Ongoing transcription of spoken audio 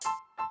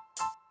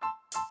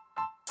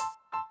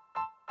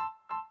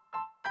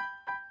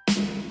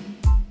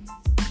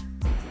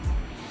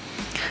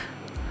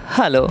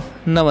Hello,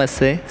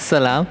 Namaste,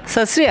 Salam,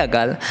 Sat Sri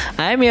Akal.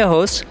 I am your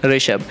host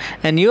Rishabh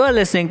and you are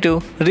listening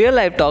to Real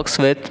Life Talks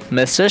with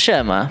Mr.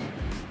 Sharma.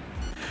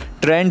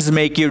 Trends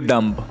make you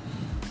dumb.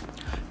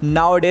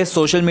 Nowadays,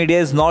 social media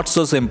is not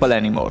so simple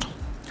anymore.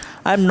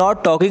 I'm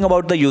not talking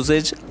about the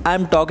usage,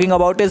 I'm talking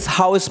about is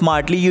how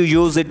smartly you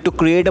use it to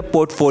create a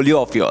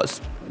portfolio of yours.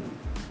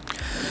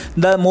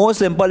 The more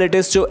simple it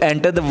is to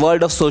enter the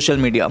world of social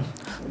media,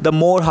 the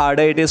more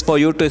harder it is for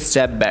you to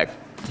step back.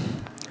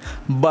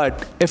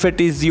 But if it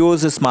is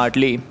used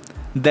smartly,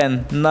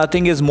 then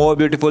nothing is more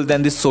beautiful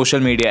than this social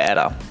media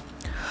era.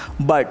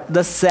 But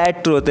the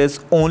sad truth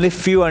is only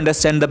few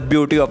understand the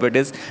beauty of it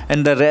is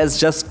and the rest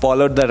just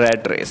followed the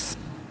rat race.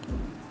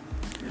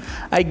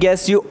 I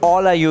guess you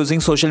all are using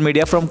social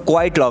media from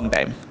quite long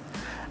time.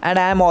 And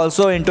I am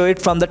also into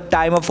it from the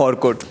time of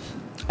Orkut.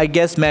 I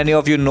guess many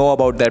of you know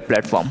about that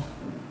platform.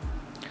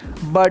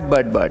 But,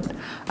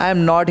 I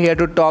am not here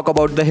to talk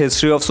about the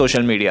history of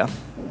social media.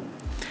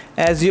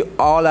 As you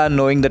all are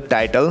knowing the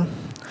title.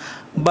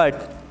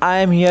 But I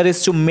am here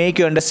is to make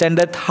you understand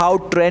that how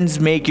trends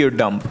make you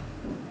dumb.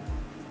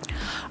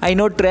 I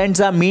know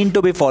trends are meant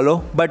to be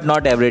followed, but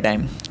not every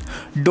time.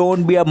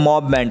 Don't be a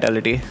mob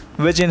mentality,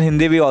 which in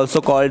Hindi we also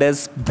called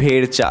as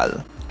bhed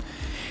chal.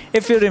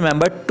 If you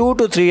remember, 2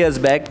 to 3 years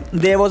back,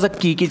 there was a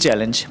Kiki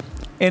challenge,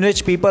 in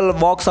which people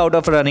walks out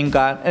of a running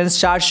car and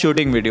start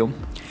shooting video.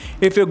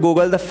 If you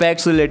Google the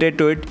facts related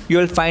to it, you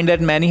will find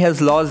that many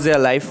has lost their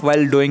life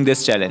while doing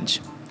this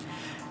challenge.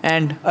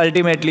 And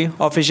ultimately,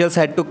 officials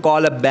had to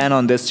call a ban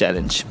on this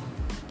challenge.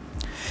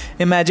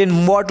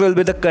 Imagine what will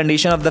be the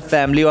condition of the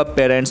family or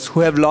parents who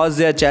have lost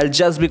their child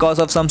just because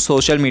of some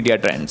social media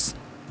trends.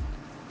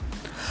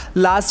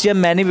 Last year,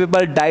 many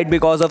people died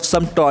because of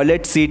some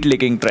toilet seat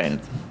licking trend.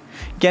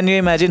 Can you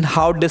imagine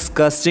how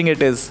disgusting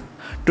it is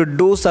to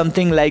do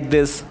something like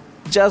this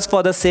just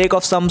for the sake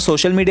of some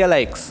social media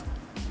likes?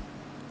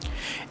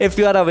 If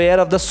you are aware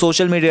of the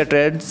social media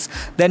trends,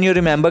 then you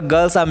remember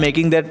girls are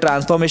making their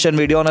transformation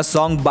video on a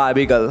song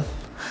Barbie Girl.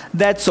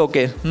 That's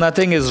okay,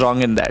 nothing is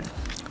wrong in that.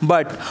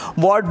 But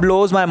what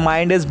blows my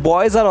mind is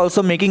boys are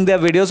also making their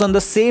videos on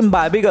the same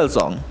Barbie Girl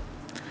song.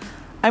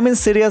 I mean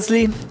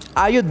seriously,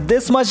 are you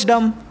this much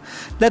dumb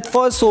that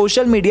for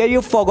social media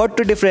you forgot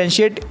to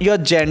differentiate your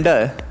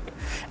gender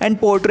and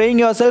portraying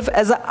yourself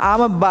as I'm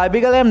a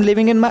Barbie girl, I'm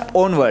living in my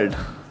own world.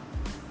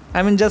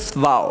 I mean just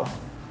wow.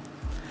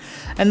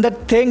 And the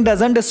thing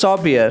doesn't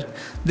stop here.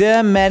 There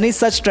are many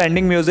such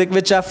trending music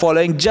which are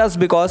following just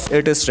because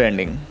it is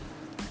trending.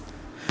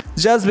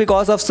 Just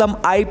because of some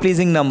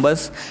eye-pleasing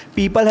numbers,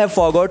 people have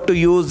forgot to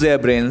use their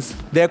brains,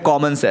 their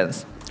common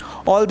sense.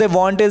 All they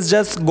want is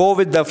just go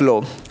with the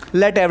flow.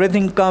 Let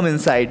everything come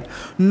inside,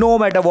 no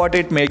matter what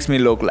it makes me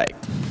look like.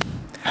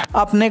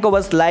 अपने को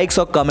बस likes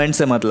और comments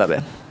से मतलब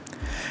है.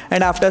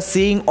 And after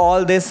seeing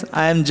all this,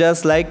 I am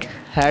just like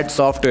hats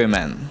off to a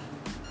man.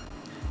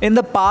 In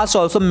the past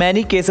also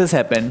many cases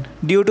happened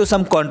due to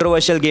some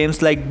controversial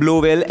games like Blue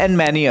Whale and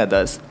many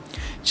others.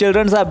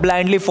 Children are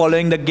blindly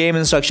following the game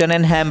instruction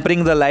and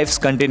hampering their lives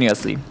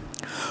continuously.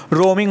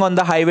 Roaming on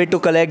the highway to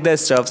collect their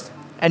stuffs,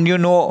 and you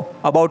know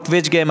about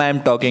which game I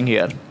am talking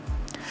here.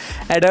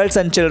 Adults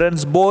and children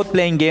both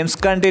playing games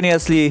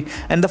continuously,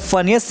 and the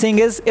funniest thing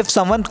is if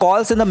someone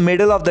calls in the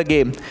middle of the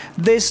game,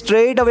 they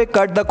straight away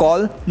cut the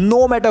call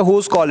no matter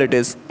whose call it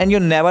is, and you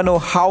never know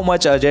how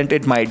much urgent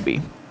it might be.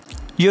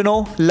 You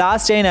know,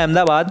 last year in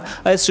Ahmedabad,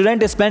 a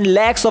student spent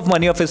lakhs of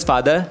money of his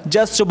father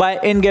just to buy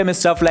in-game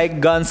stuff like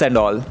guns and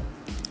all.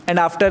 And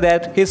after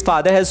that, his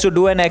father has to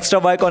do an extra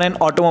work on an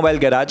automobile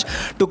garage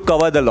to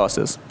cover the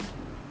losses.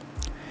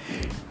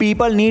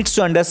 People needs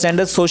to understand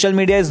that social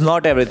media is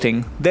not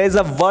everything. There is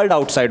a world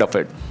outside of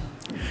it.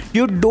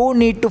 You don't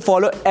need to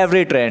follow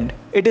every trend.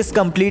 It is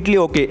completely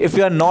okay if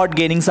you are not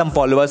gaining some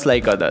followers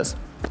like others.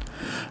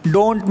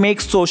 Don't make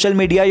social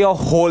media your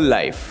whole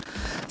life.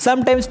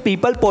 Sometimes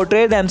people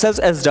portray themselves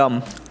as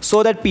dumb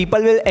so that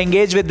people will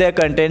engage with their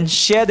content,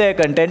 share their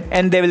content,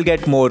 and they will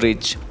get more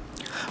reach.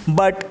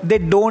 But they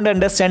don't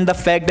understand the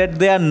fact that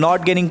they are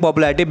not gaining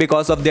popularity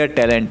because of their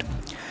talent.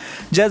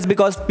 Just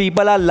because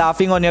people are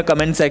laughing on your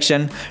comment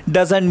section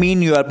doesn't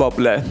mean you are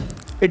popular.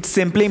 It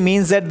simply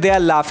means that they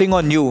are laughing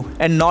on you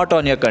and not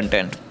on your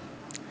content.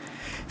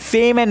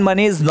 Fame and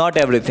money is not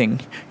everything.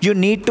 You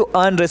need to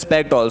earn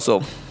respect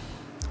also.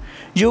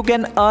 You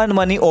can earn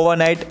money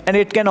overnight and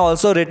it can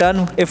also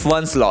return if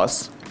once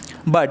lost.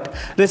 But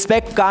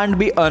respect can't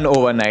be earned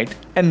overnight,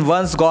 and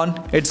once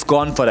gone, it's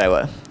gone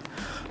forever.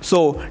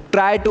 So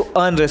try to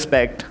earn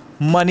respect.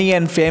 Money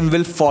and fame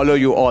will follow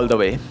you all the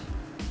way.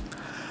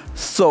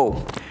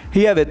 So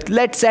herewith,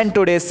 let's end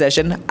today's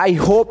session. I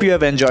hope you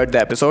have enjoyed the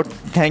episode.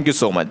 Thank you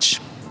so much.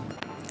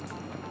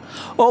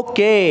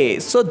 Okay,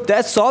 so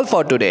that's all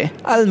for today.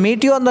 I'll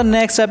meet you on the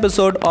next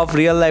episode of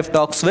Real Life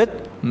Talks with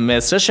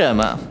Mr.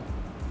 Sharma.